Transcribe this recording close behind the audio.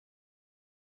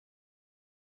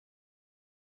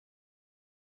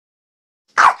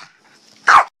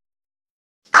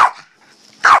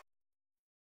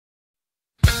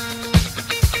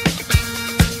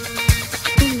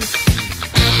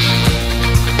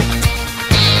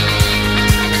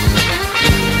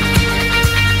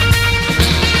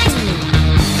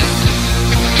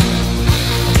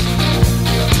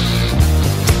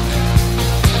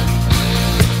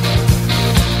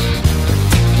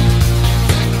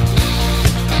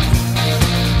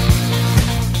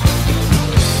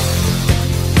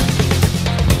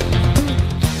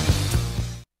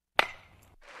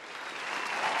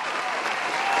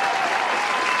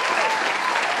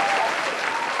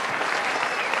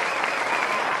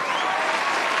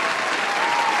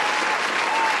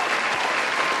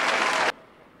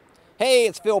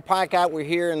it's Phil PICOTT. We're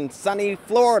here in sunny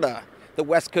Florida, the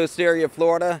west coast area of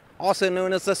Florida, also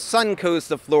known as the sun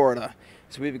coast of Florida.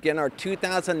 So we begin our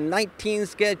 2019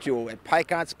 schedule at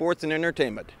PICOTT Sports and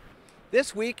Entertainment.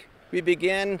 This week, we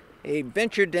begin a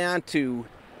venture down to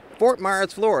Fort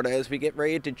Myers, Florida, as we get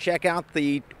ready to check out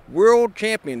the world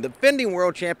champion, the defending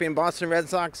world champion Boston Red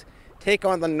Sox, take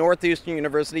on the Northeastern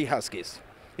University Huskies.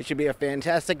 It should be a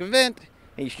fantastic event,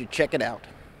 and you should check it out.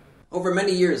 Over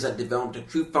many years, I've developed a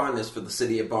true fondness for the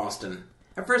city of Boston.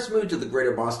 I first moved to the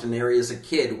greater Boston area as a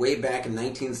kid way back in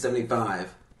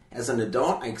 1975. As an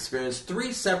adult, I experienced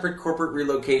 3 separate corporate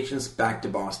relocations back to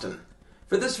Boston.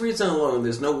 For this reason alone,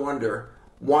 there's no wonder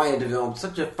why I developed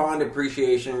such a fond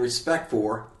appreciation and respect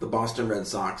for the Boston Red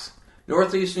Sox.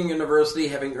 Northeastern University,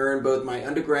 having earned both my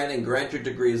undergrad and graduate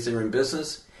degrees there in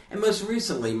business, and most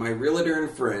recently my realtor and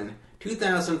friend,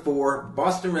 2004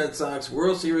 Boston Red Sox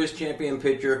World Series champion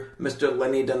pitcher Mr.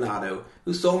 Lenny Donato,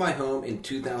 who sold my home in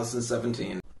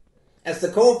 2017. As the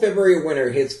cold February winter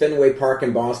hits Fenway Park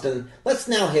in Boston, let's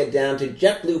now head down to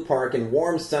JetBlue Park in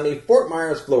warm, sunny Fort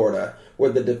Myers, Florida, where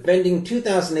the defending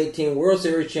 2018 World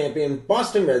Series champion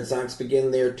Boston Red Sox begin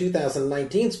their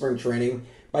 2019 spring training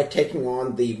by taking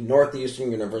on the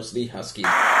Northeastern University Huskies.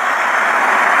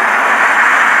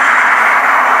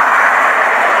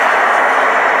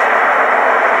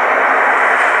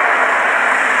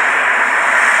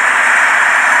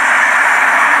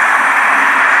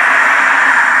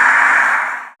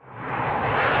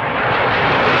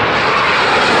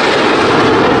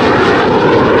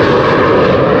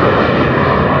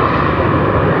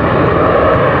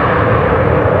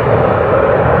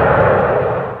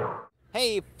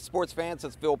 Hey sports fans,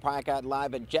 it's Phil PICOTT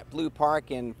live at JetBlue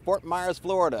Park in Fort Myers,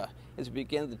 Florida, as we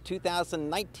begin the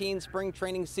 2019 spring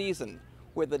training season,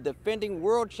 where the defending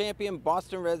world champion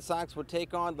Boston Red Sox will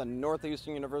take on the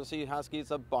Northeastern University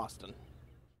Huskies of Boston.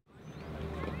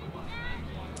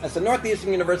 As the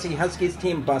Northeastern University Huskies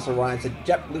team bus arrives at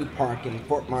JetBlue Park in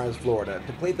Fort Myers, Florida,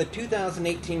 to play the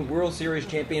 2018 World Series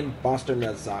champion Boston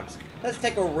Red Sox, let's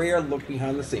take a rare look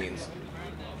behind the scenes.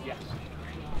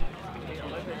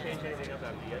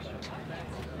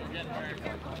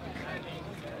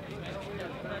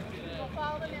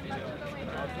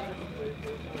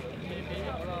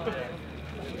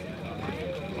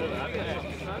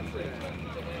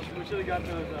 We should have got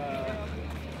those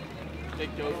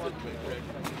big doses.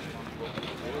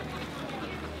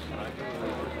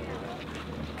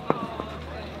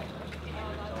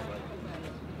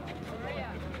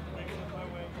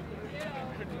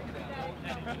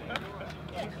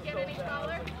 Get any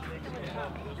taller?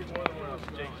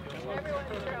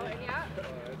 Everyone's growing, yeah?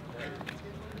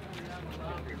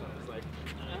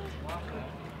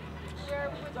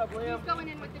 He's going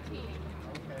in with the team.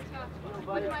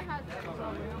 So, with my husband.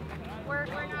 We're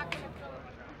not going to go.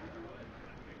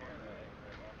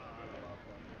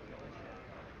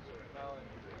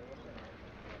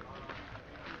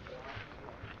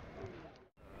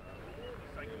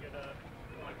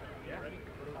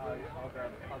 I'll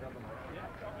grab the mic. Yeah.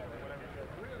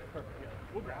 Perfect. Yeah.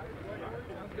 We'll grab it.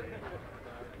 Sounds good.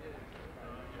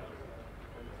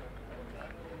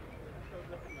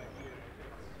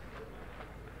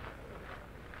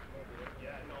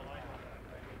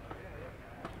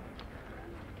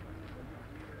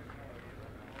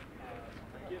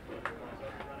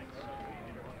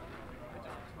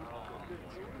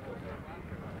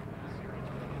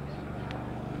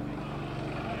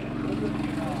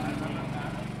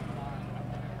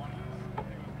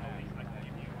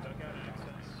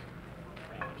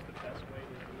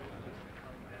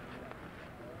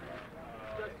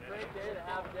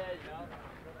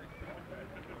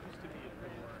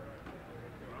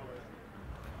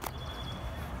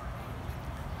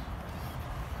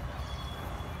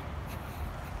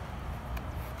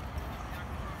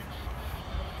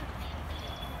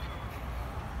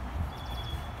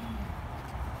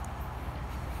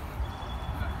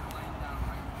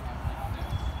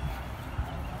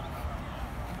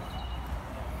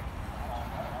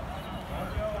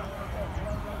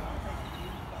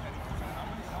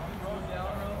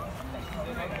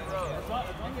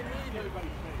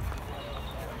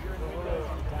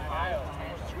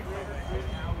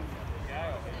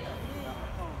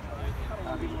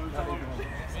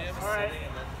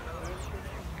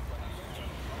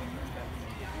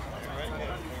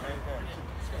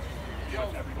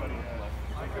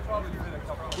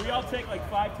 We all take like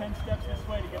 5-10 steps this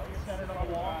way to get centered on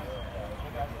the wall.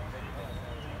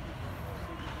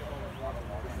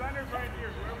 The center's right here.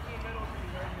 Whoever's in the middle can be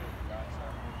right here.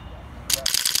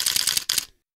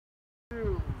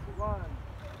 2, 1.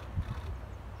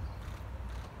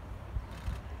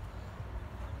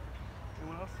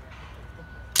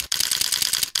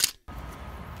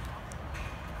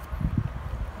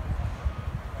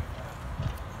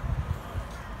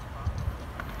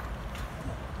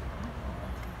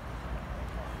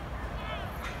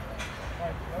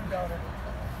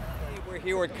 We're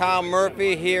here with Kyle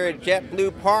Murphy here at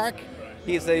JetBlue Park.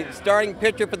 He's a starting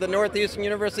pitcher for the Northeastern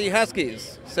University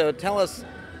Huskies. So tell us,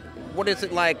 what is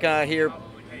it like here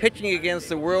pitching against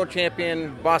the world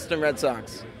champion Boston Red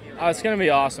Sox? It's going to be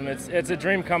awesome. It's a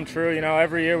dream come true. You know,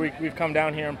 every year we've come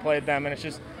down here and played them, and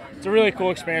it's a really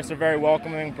cool experience. They're very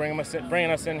welcoming, bringing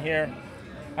us in here,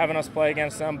 having us play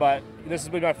against them. But this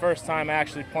will be my first time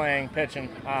actually pitching.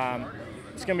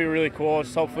 It's going to be really cool.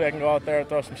 Just hopefully I can go out there,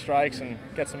 throw some strikes, and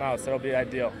get some outs. That'll be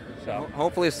ideal. So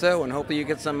hopefully so, and hopefully you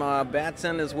get some bats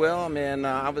in as well. I mean,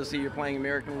 obviously you're playing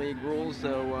American League rules,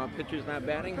 so pitcher's not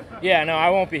batting. Yeah, no, I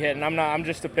won't be hitting. I'm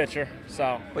just a pitcher.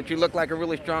 So. But you look like a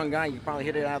really strong guy. You probably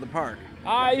hit it out of the park.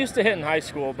 I used to hit in high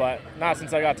school, but not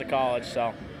since I got to college.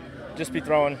 So, just be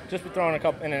throwing a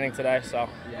couple an inning today. So.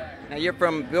 Now you're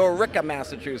from Billerica,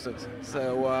 Massachusetts.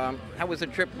 So how was the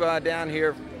trip down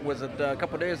here? Was it a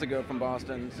couple days ago from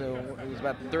Boston? So it was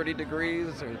about 30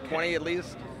 degrees or 20 at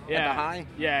least. Yeah, at the high?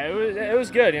 Yeah, it was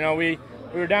good. You know, we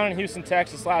were down in Houston,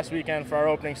 Texas last weekend for our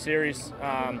opening series.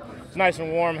 It's nice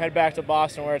and warm. Head back to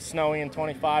Boston where it's snowy and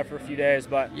 25 for a few days.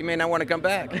 But you may not want to come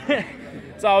back.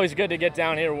 It's always good to get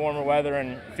down here, warmer weather,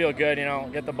 and feel good. You know,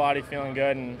 get the body feeling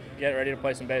good and get ready to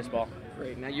play some baseball.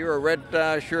 Great. Now you're a red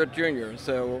shirt junior.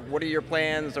 So what are your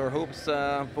plans or hopes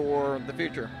for the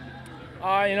future?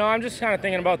 You know, I'm just kind of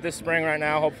thinking about this spring right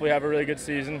now. Hopefully have a really good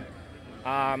season.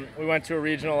 We went to a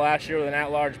regional last year with an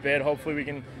at-large bid. Hopefully we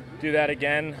can do that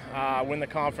again, win the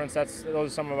conference. Those are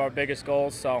some of our biggest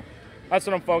goals. So that's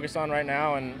what I'm focused on right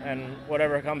now, and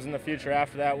whatever comes in the future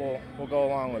after that, we'll go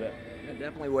along with it. Yeah,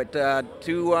 definitely. With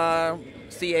two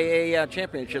CAA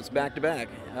championships back-to-back,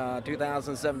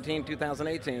 2017,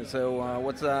 2018. So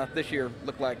what's this year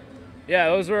look like? Yeah,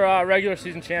 those were regular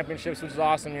season championships, which is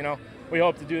awesome. You know, we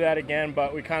hope to do that again,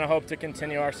 but we kind of hope to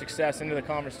continue our success into the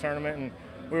conference tournament. And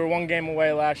we were one game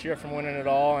away last year from winning it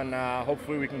all, and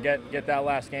hopefully we can get that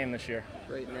last game this year.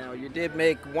 Great. Now, you did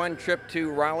make one trip to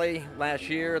Raleigh last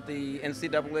year at the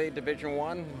NCAA Division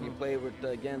I. You played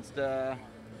against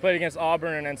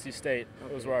Auburn and NC State.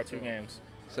 Those were our two games.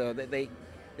 So they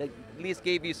at least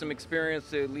gave you some experience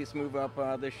to at least move up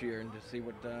this year and to see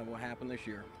what will happen this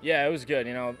year. Yeah, it was good.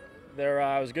 You know,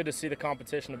 it was good to see the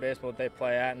competition of baseball that they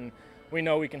play at, and we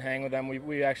know we can hang with them.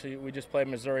 We just played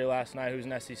Missouri last night, who's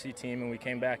an SEC team, and we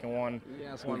came back and won.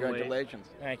 Yes, congratulations.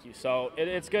 Thank you. So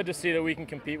it's good to see that we can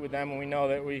compete with them, and we know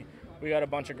that we got a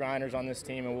bunch of grinders on this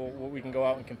team, and we can go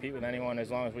out and compete with anyone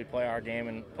as long as we play our game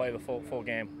and play the full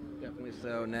game. Definitely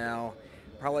so. Now,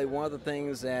 probably one of the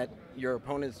things that your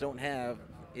opponents don't have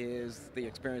is the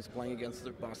experience playing against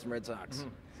the Boston Red Sox. Mm-hmm.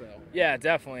 So. Yeah,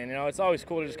 definitely. And, you know, it's always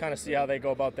cool to just kind of see how they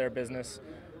go about their business.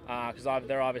 Because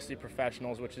they're obviously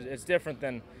professionals, which is it's different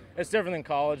than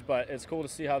college, but it's cool to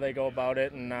see how they go about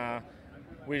it, and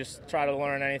we just try to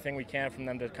learn anything we can from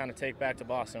them to kind of take back to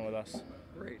Boston with us.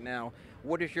 Great. Now,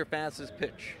 what is your fastest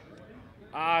pitch?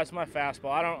 It's my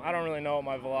fastball. I don't really know what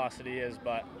my velocity is,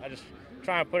 but I just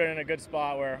try and put it in a good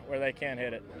spot where they can't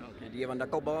hit it. Okay. Do you have a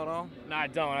knuckleball at all? No, I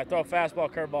don't. I throw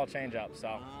fastball, curveball, changeup,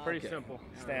 so pretty simple,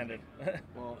 standard.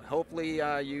 Well, hopefully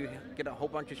you get a whole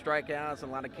bunch of strikeouts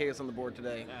and a lot of Ks on the board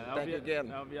today. Yeah, Thank you again.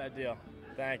 That would be ideal.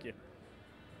 Thank you.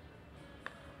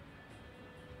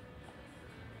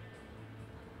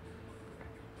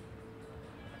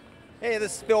 Hey,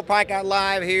 this is Phil PICOTT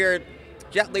live here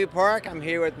at JetBlue Park. I'm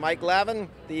here with Mike Lavin,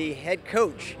 the head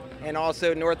coach, and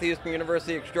also Northeastern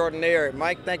University extraordinaire.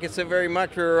 Mike, thank you so very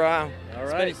much for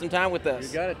spending some time with us.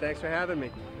 You got it. Thanks for having me.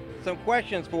 Some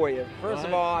questions for you. First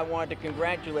of all, I wanted to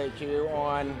congratulate you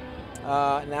on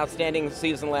an outstanding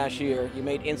season last year. You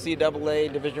made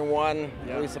NCAA Division I,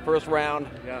 at least the first round.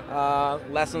 Yeah.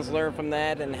 Lessons learned from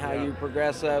that and how you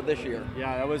progress this year.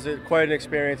 Yeah, that was quite an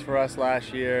experience for us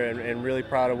last year, and really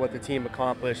proud of what the team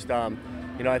accomplished.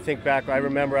 You know, I think back, I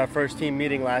remember our first team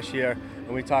meeting last year,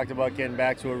 and we talked about getting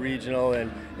back to a regional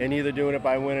and either doing it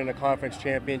by winning a conference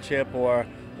championship or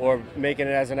making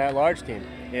it as an at-large team.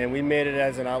 And we made it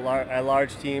as an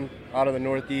at-large team out of the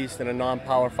Northeast in a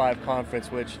non-Power 5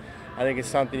 conference, which I think is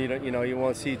something you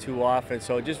won't see too often.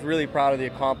 So just really proud of the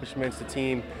accomplishments the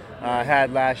team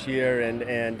had last year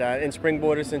and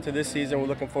springboard us into this season. We're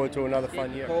looking forward to another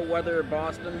fun year. Cold weather,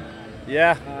 Boston.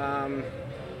 Yeah.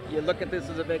 You look at this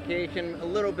as a vacation a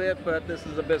little bit, but this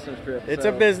is a business trip. It's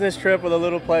a business trip with a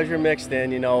little pleasure mixed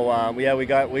in. You know, we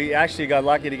actually got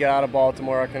lucky to get out of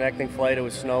Baltimore. Our connecting flight, it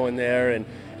was snowing there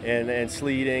and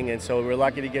sleeting, and so we were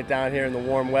lucky to get down here in the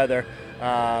warm weather.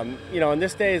 You know, and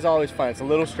this day is always fun. It's a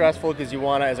little stressful because you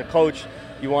want to, as a coach,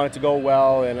 you want it to go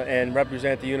well and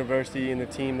represent the university and the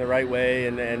team the right way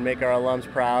and make our alums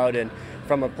proud. And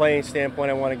from a playing standpoint,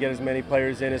 I want to get as many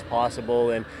players in as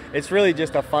possible, and it's really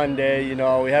just a fun day. You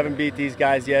know, we haven't beat these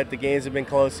guys yet. The games have been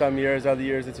close some years, other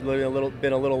years it's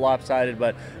been a little lopsided,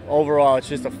 but overall it's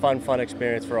just a fun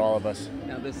experience for all of us.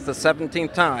 Now this is the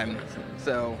 17th time,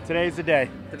 so today's the day.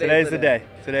 Today's the day.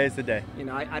 Today's the day. You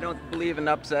know, I don't believe in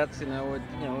upsets. You know,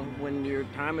 when your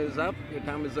time is up, your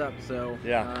time is up. So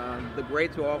yeah, the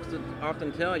greats will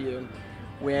often tell you,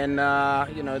 when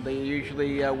you know, they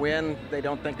usually win, they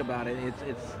don't think about it.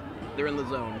 They're in the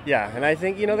zone. Yeah, and I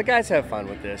think, you know, the guys have fun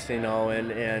with this, you know,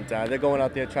 and they're going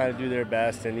out there trying to do their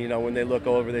best. And, you know, when they look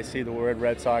over, they see the word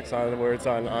Red Sox on the words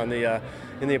on the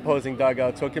in the opposing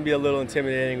dugout. So it can be a little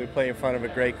intimidating. We play in front of a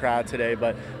great crowd today,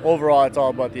 but overall, it's all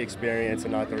about the experience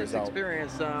and not the result.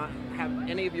 Experience. Have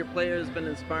any of your players been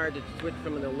inspired to switch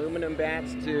from the aluminum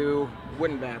bats to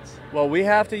wooden bats? Well, we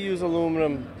have to use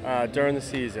aluminum during the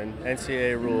season,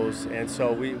 NCAA rules, and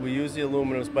so we use the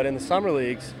aluminums. But in the summer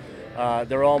leagues,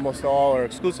 they're almost all or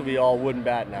exclusively all wooden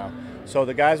bat now. So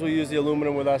the guys will use the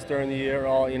aluminum with us during the year,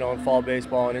 all, you know, in fall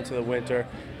baseball and into the winter,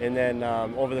 and then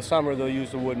over the summer they'll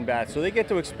use the wooden bats. So they get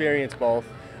to experience both.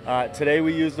 Today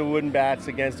we use the wooden bats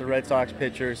against the Red Sox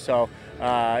pitchers, so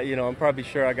you know, I'm probably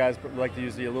sure our guys would like to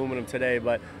use the aluminum today,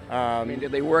 but I mean,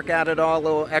 did they work out at all, a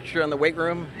little extra in the weight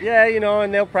room? Yeah, you know,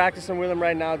 and they'll practice them with them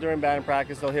right now during batting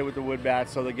practice. They'll hit with the wood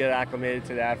bats, so they'll get acclimated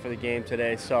to that for the game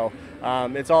today. So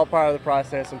it's all part of the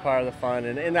process and part of the fun,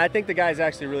 and I think the guys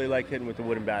actually really like hitting with the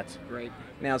wooden bats. Great.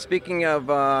 Now, speaking of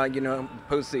you know,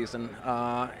 postseason,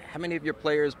 how many of your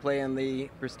players play in the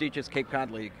prestigious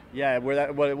PICOTT League? Yeah,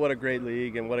 what a great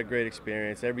league and what a great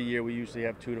experience. Every year we usually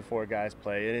have 2 to 4 guys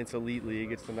play, and it's elite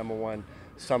league. It's the #1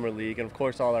 summer league, and of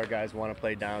course all our guys want to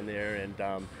play down there,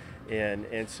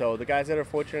 and so the guys that are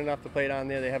fortunate enough to play down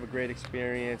there, they have a great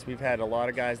experience. We've had a lot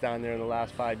of guys down there in the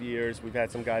last 5 years. We've had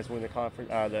some guys win the conference,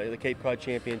 the Cape Cod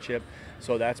championship,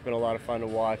 so that's been a lot of fun to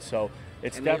watch. So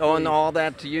it's and definitely, they own all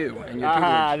that to you and your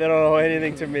they don't owe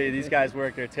anything to me. These guys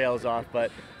work their tails off,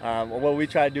 but what we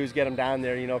try to do is get them down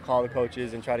there, you know, call the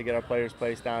coaches and try to get our players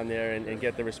placed down there and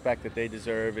get the respect that they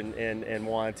deserve and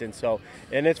want. And so,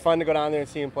 and it's fun to go down there and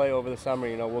see them play over the summer.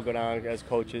 You know, we'll go down as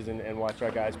coaches and watch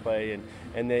our guys play,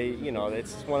 and they, you know,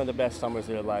 it's one of the best summers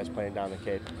of their lives playing down the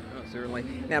Cape. Oh, certainly.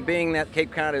 Now, being that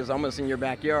Cape Cod is almost in your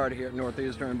backyard here at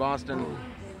Northeastern in Boston,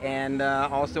 and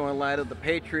also in light of the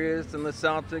Patriots and the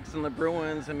Celtics and the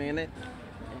Bruins, I mean, am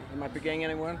I forgetting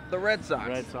anyone? The Red Sox.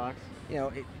 Red Sox. You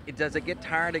know, does it get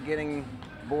tired of getting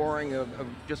boring of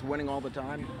just winning all the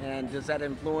time? And does that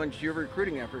influence your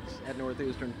recruiting efforts at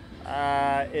Northeastern?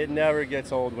 It never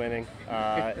gets old winning,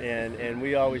 and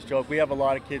we always joke. We have a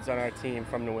lot of kids on our team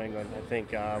from New England. I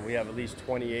think we have at least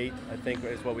 28, I think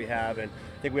is what we have, and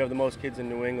I think we have the most kids in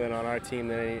New England on our team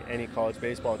than any college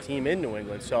baseball team in New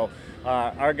England. So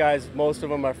our guys, most of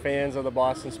them are fans of the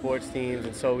Boston sports teams,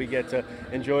 and so we get to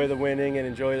enjoy the winning and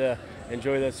enjoy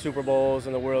the Super Bowls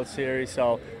and the World Series.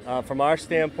 So from our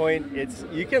standpoint,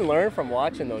 you can learn from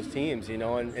watching those teams, you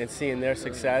know, and seeing their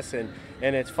success, and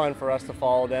it's fun for us to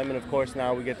follow them. And of course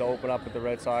now we get to open up with the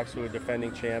Red Sox, who are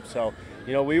defending champs. So,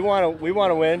 you know, we want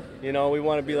to win. You know, we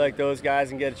want to be like those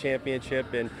guys and get a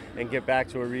championship and get back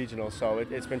to a regional. So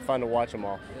it's been fun to watch them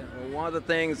all. Well, one of the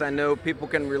things I know people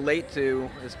can relate to,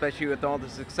 especially with all the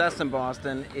success in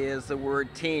Boston, is the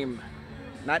word team.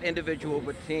 Not individual,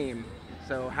 but team.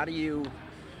 So how do you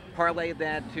parlay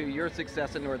that to your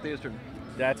success at Northeastern?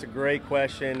 That's a great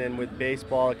question, and with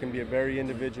baseball it can be a very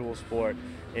individual sport.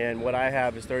 And what I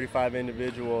have is 35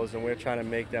 individuals, and we're trying to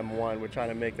make them one. We're trying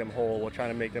to make them whole. We're trying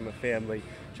to make them a family,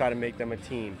 try to make them a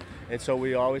team. And so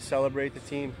we always celebrate the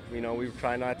team. You know, we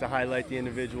try not to highlight the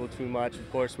individual too much. Of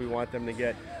course, we want them to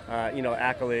get, you know,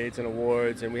 accolades and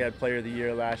awards. And we had Player of the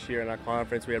Year last year in our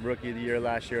conference. We had Rookie of the Year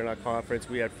last year in our conference.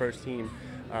 We had first team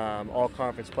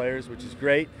all-conference players, which is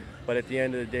great. But at the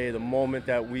end of the day, the moment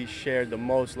that we shared the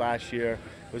most last year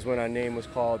was when our name was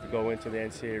called to go into the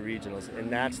NCAA regionals.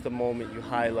 And that's the moment you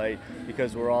highlight,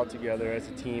 because we're all together as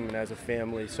a team and as a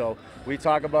family. So we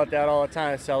talk about that all the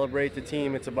time, celebrate the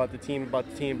team. It's about the team, about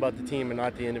the team, about the team, and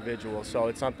not the individual. So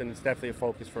it's something that's definitely a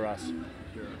focus for us.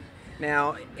 Sure.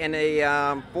 Now, in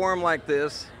a forum like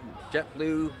this,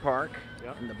 JetBlue Park,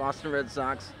 Yep. and the Boston Red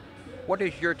Sox, what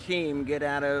does your team get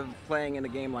out of playing in a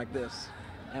game like this?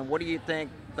 And what do you think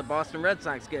the Boston Red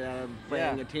Sox get out of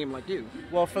playing a team like you?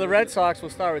 Well, for the Red Sox,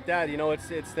 we'll start with that. You know, it's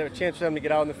their chance for them to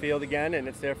get out in the field again, and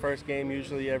it's their first game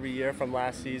usually every year from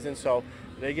last season. So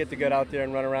they get to get out there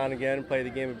and run around again and play the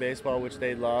game of baseball, which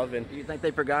they love. And Do you think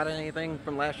they forgot anything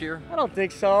from last year? I don't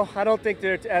think so. I don't think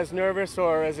they're as nervous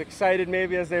or as excited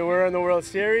maybe as they were in the World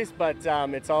Series, but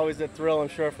it's always a thrill, I'm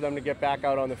sure, for them to get back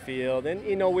out on the field. And,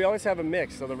 you know, we always have a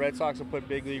mix. So the Red Sox will put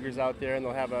big leaguers out there, and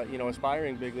they'll have,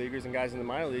 aspiring big leaguers and guys in the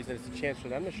minor leagues, and it's a chance for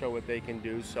them to show what they can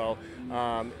do. So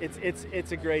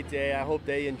it's a great day. I hope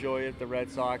they enjoy it, the Red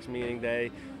Sox, meaning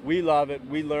we love it.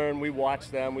 We learn. We watch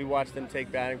them. We watch them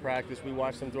take batting practice. We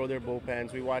watch them throw their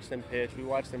bullpens. We watch them pitch. We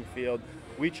watch them field.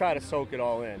 We try to soak it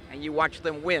all in. And you watch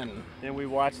them win. And we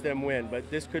watch them win.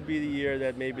 But this could be the year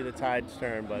that maybe the tides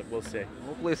turn, but we'll see.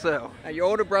 Hopefully so. Now, your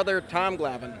older brother, Tom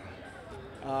Glavine,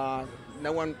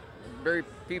 very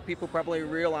few people probably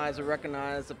realize or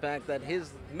recognize the fact that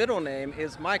his middle name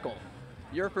is Michael.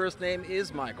 Your first name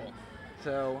is Michael.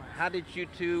 So how did you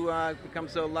two become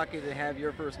so lucky to have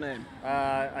your first name?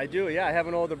 I do, yeah. I have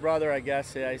an older brother, I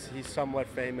guess. Yeah, he's somewhat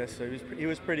famous, so he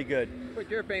was pretty good.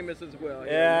 But you're famous as well.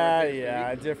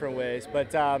 Yeah, different ways.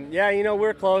 But yeah, you know,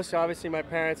 we're close. Obviously, my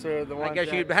parents are the ones. I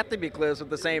guess you'd have to be close with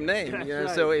the same name. That's You know,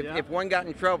 right, so yeah. if one got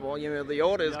in trouble, you know, the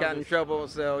oldest got in trouble,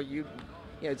 so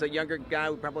it's a younger guy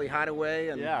who probably hide away.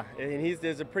 And yeah, and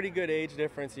there's a pretty good age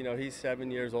difference. You know, he's 7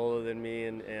 years older than me,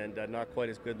 and not quite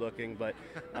as good looking. But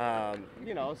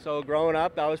you know, so growing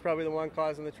up, I was probably the one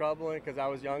causing the trouble, because I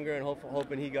was younger and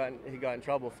hoping he got in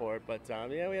trouble for it. But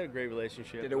yeah, we had a great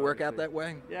relationship. Did it work out that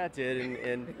way? Yeah, it did,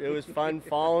 and it was fun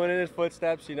following in his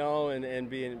footsteps, you know, and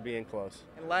being close.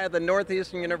 In light of the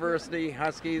Northeastern University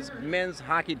Huskies men's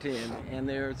hockey team and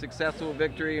their successful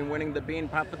victory in winning the Bean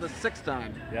Pot for the 6th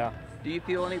time. Yeah. Do you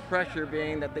feel any pressure,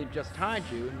 being that they just tied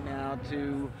you, now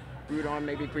to root on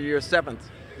maybe for your 7th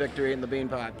victory in the Bean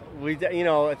Pot?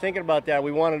 Thinking about that,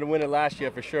 we wanted to win it last year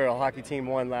for sure. Our hockey team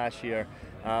won last year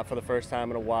for the first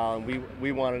time in a while, and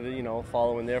we wanted to,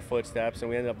 follow in their footsteps, and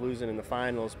we ended up losing in the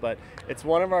finals. But it's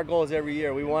one of our goals every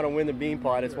year. We want to win the Bean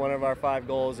Pot. It's one of our 5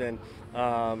 goals, and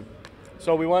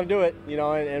so we want to do it,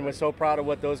 and we're so proud of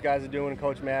what those guys are doing,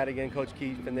 Coach Madigan, Coach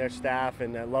Keefe, and their staff,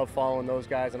 and I love following those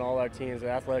guys and all our teams.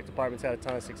 The athletic department's had a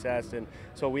ton of success, and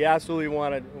so we absolutely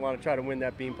want to try to win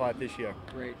that Bean Pot this year.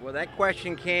 Great. Well, that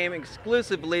question came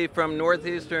exclusively from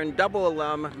Northeastern double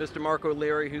alum, Mr. Mark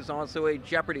O'Leary, who's also a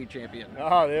Jeopardy champion.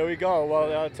 Oh, there we go.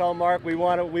 Well, tell Mark we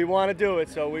want to do it.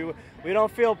 So we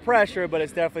don't feel pressure, but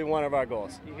it's definitely one of our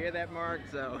goals. You hear that, Mark?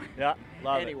 So yeah,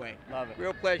 love anyway, it. Love it.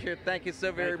 Real pleasure. Thank you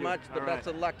so very much. The best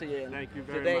of luck to you. Thank you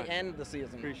very today much. and the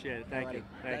season. Appreciate it. Thank you.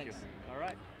 Thank you. All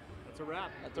right. That's a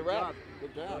wrap. That's a wrap.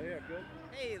 Good job. Oh, yeah, good.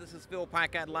 Hey, this is Phil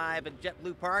PICOTT live at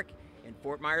JetBlue Park in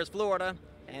Fort Myers, Florida,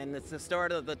 and it's the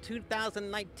start of the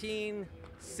 2019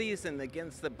 season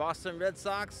against the Boston Red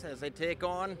Sox as they take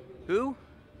on who?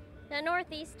 The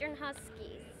Northeastern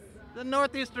Huskies. The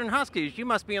Northeastern Huskies. You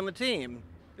must be on the team.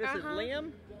 This is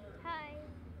Liam. Hi.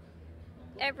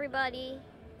 Everybody.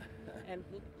 And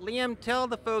Liam, tell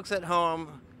the folks at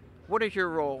home, what is your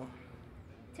role?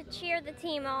 To cheer the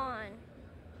team on.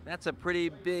 That's a pretty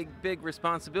big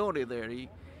responsibility there.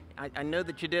 I know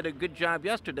that you did a good job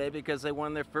yesterday because they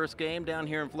won their first game down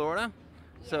here in Florida.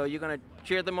 Yes. So you're going to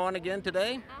cheer them on again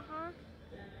today? Uh-huh.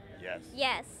 Yes.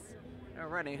 Yes. All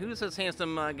right. And who's this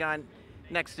handsome guy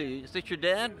next to you? Is this your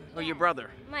dad or your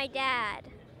brother? My dad.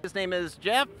 His name is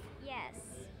Jeff? Yes.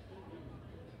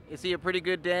 Is he a pretty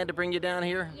good dad to bring you down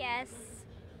here? Yes.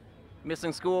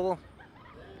 Missing school?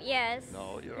 Yes.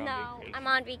 No, you're on vacation. I'm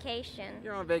on vacation.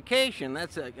 You're on vacation.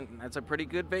 That's a pretty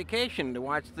good vacation to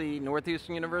watch the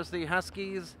Northeastern University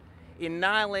Huskies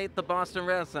annihilate the Boston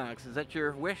Red Sox. Is that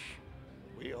your wish?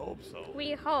 We hope so.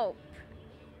 We hope.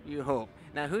 You hope.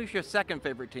 Now, who's your second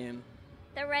favorite team?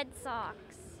 The Red Sox.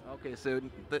 Okay, so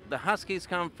the Huskies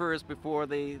come first before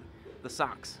the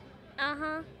Sox.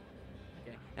 Uh-huh.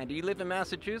 Okay. And do you live in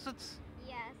Massachusetts?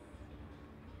 Yes.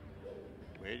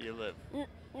 Where do you live?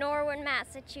 Norwood,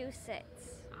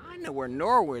 Massachusetts. I know where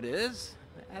Norwood is.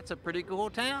 That's a pretty cool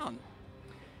town.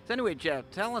 So anyway, Jeff,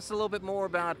 tell us a little bit more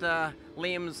about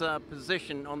Liam's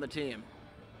position on the team.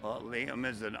 Well, Liam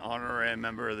is an honorary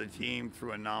member of the team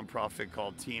through a nonprofit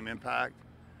called Team Impact.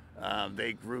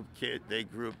 They group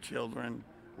children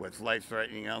with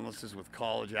life-threatening illnesses with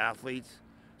college athletes.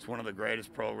 It's one of the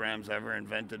greatest programs ever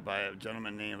invented by a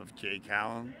gentleman named Jay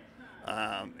Callan.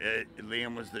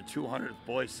 Liam was the 200th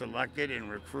boy selected and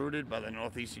recruited by the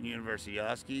Northeastern University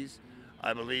Huskies.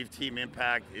 I believe Team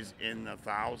Impact is in the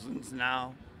thousands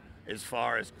now as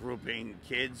far as grouping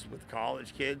kids with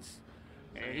college kids.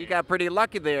 And you got pretty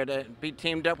lucky there to be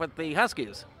teamed up with the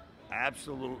Huskies.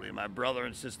 Absolutely. My brother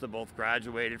and sister both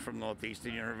graduated from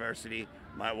Northeastern University.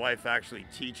 My wife actually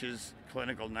teaches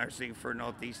clinical nursing for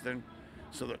Northeastern.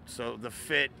 So the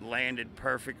fit landed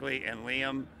perfectly, and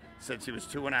Liam Since he was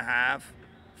 2.5,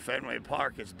 Fenway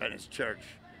Park has been his church.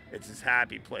 It's his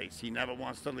happy place. He never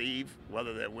wants to leave,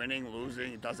 whether they're winning,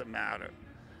 losing, it doesn't matter.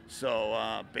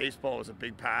 So baseball was a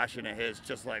big passion of his,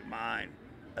 just like mine.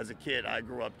 As a kid, I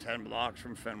grew up 10 blocks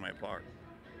from Fenway Park.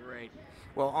 Great.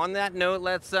 Well, on that note,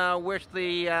 let's wish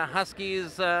the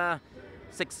Huskies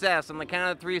success. On the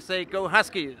count of 3, say, go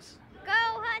Huskies. Go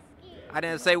Huskies! I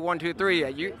didn't say 1, 2, 3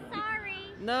 yet. Sorry.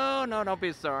 No, don't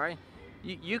be sorry.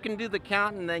 You can do the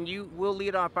count, and then we'll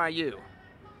lead off by you.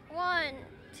 1,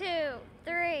 2,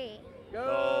 3.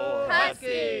 Go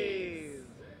Huskies!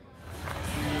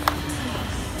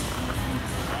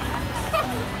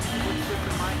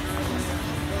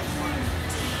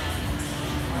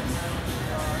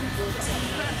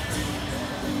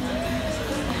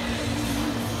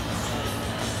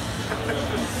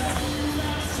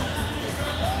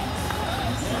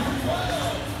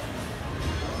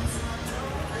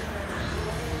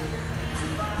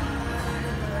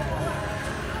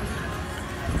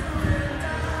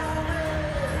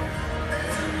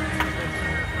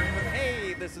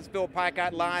 Hey, this is Phil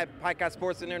PICOTT live, PICOTT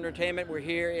Sports and Entertainment. We're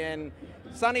here in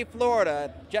sunny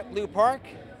Florida, JetBlue Park.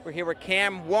 We're here with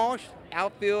Cam Walsh,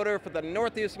 outfielder for the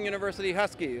Northeastern University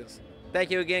Huskies.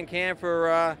 Thank you again, Cam,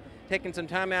 for taking some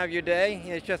time out of your day.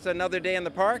 It's just another day in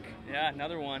the park. Yeah,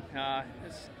 another one.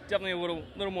 It's definitely a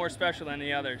little more special than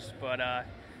the others, but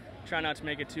try not to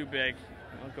make it too big.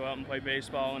 Go out and play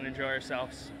baseball and enjoy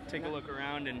ourselves. Take a look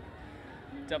around and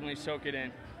definitely soak it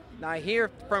in. Now, I hear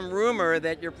from rumor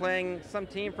that you're playing some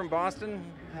team from Boston.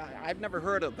 I've never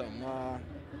heard of them.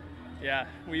 Yeah,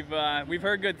 we've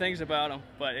heard good things about them,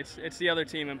 but it's the other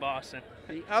team in Boston.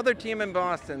 The other team in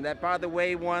Boston that, by the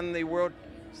way, won the World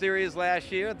Series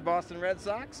last year, the Boston Red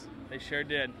Sox. They sure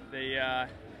did. They had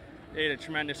a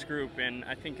tremendous group, and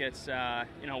I think it's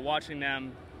watching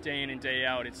them day in and day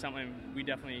out. It's something we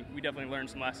definitely learned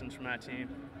some lessons from that team.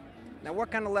 Now,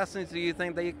 what kind of lessons do you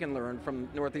think they can learn from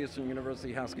Northeastern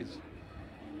University Huskies?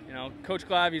 Coach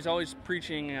Glav, he's always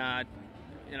preaching.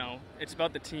 It's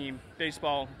about the team.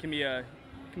 Baseball can be a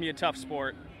tough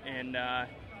sport, and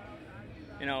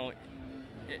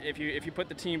if you put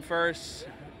the team first,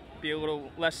 be a little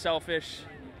less selfish,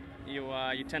 you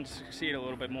tend to succeed a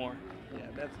little bit more. Yeah,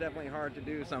 that's definitely hard to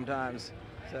do sometimes.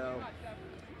 So,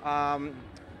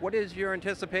 what is your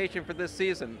anticipation for this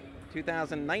season,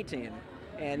 2019?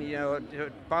 And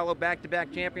to follow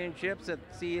back-to-back championships at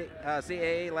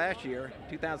CAA last year,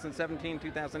 2017,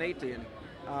 2018.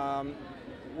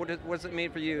 What does it mean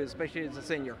for you, especially as a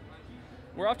senior?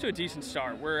 We're off to a decent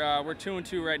start. We're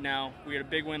 2-2 right now. We had a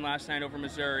big win last night over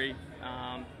Missouri,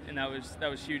 and that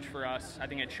was huge for us. I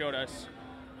think it showed us,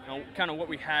 kind of what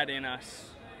we had in us.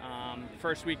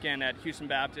 First weekend at Houston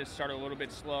Baptist started a little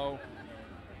bit slow.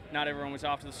 Not everyone was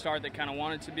off to the start they kind of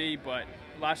wanted to be, but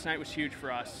last night was huge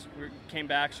for us. We came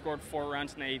back, scored 4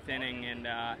 runs in the 8th inning, and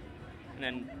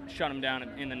then shut them down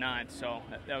in the 9th. So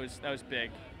that was big.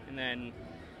 And then,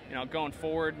 going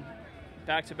forward,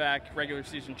 back-to-back regular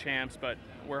season champs, but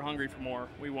we're hungry for more.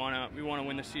 We want to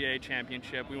win the CAA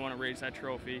championship. We want to raise that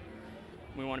trophy.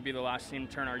 We want to be the last team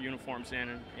to turn our uniforms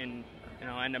in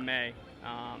end of May.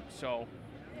 So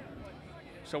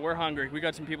we're hungry. We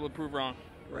got some people to prove wrong.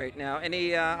 Right now,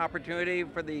 any opportunity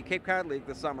for the Cape Cod League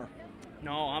this summer?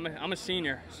 No, I'm a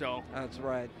senior, so that's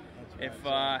right. If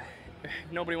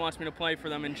nobody wants me to play for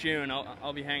them in June,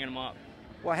 I'll be hanging them up.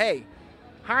 Well, hey,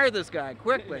 hire this guy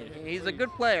quickly. He's a good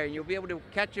player. You'll be able to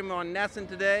catch him on Nesson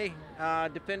today,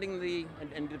 defending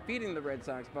and defeating the Red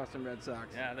Sox, Boston Red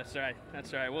Sox. Yeah, that's right.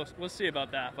 That's right. We'll see about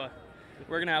that, but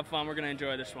we're gonna have fun. We're gonna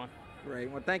enjoy this one.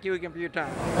 Great. Well, thank you again for your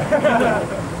time.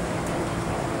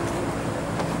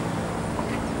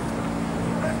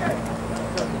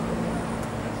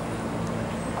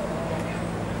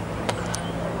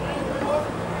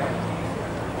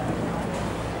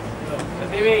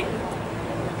 Baby.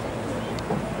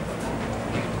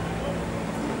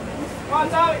 Come on,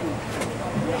 Tommy.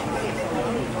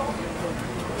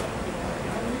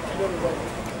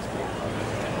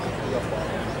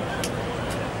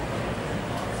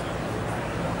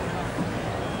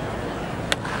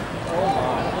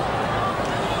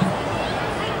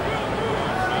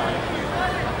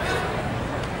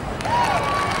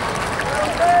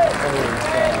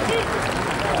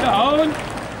 Down.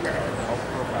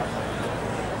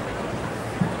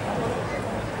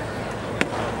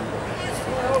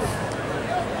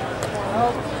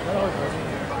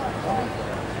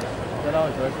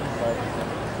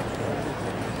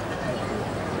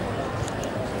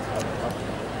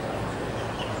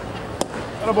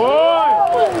 Atta boy!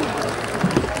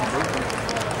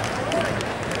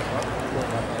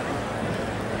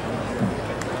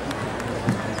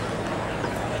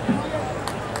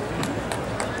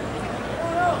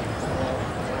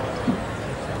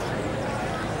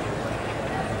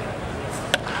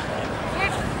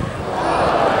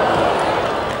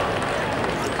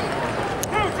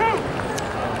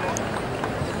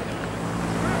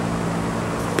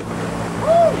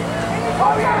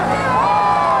 On,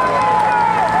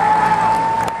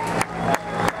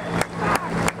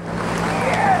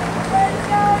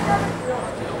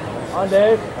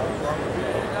 Dave.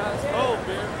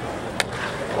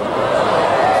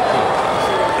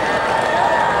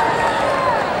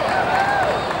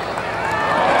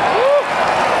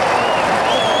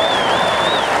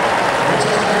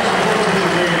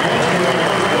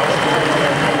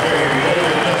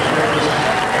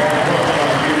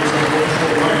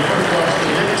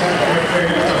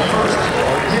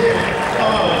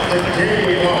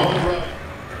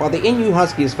 While the NU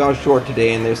Huskies fell short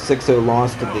today in their 6-0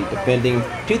 loss to the defending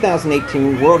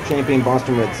 2018 World Champion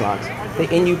Boston Red Sox, the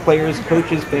NU players,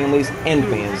 coaches, families, and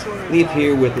fans leave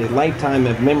here with a lifetime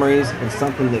of memories and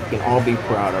something that can all be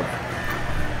proud of.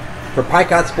 For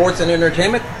PICOTT Sports and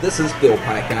Entertainment, this is Bill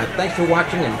PICOTT. Thanks for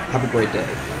watching and have a great day.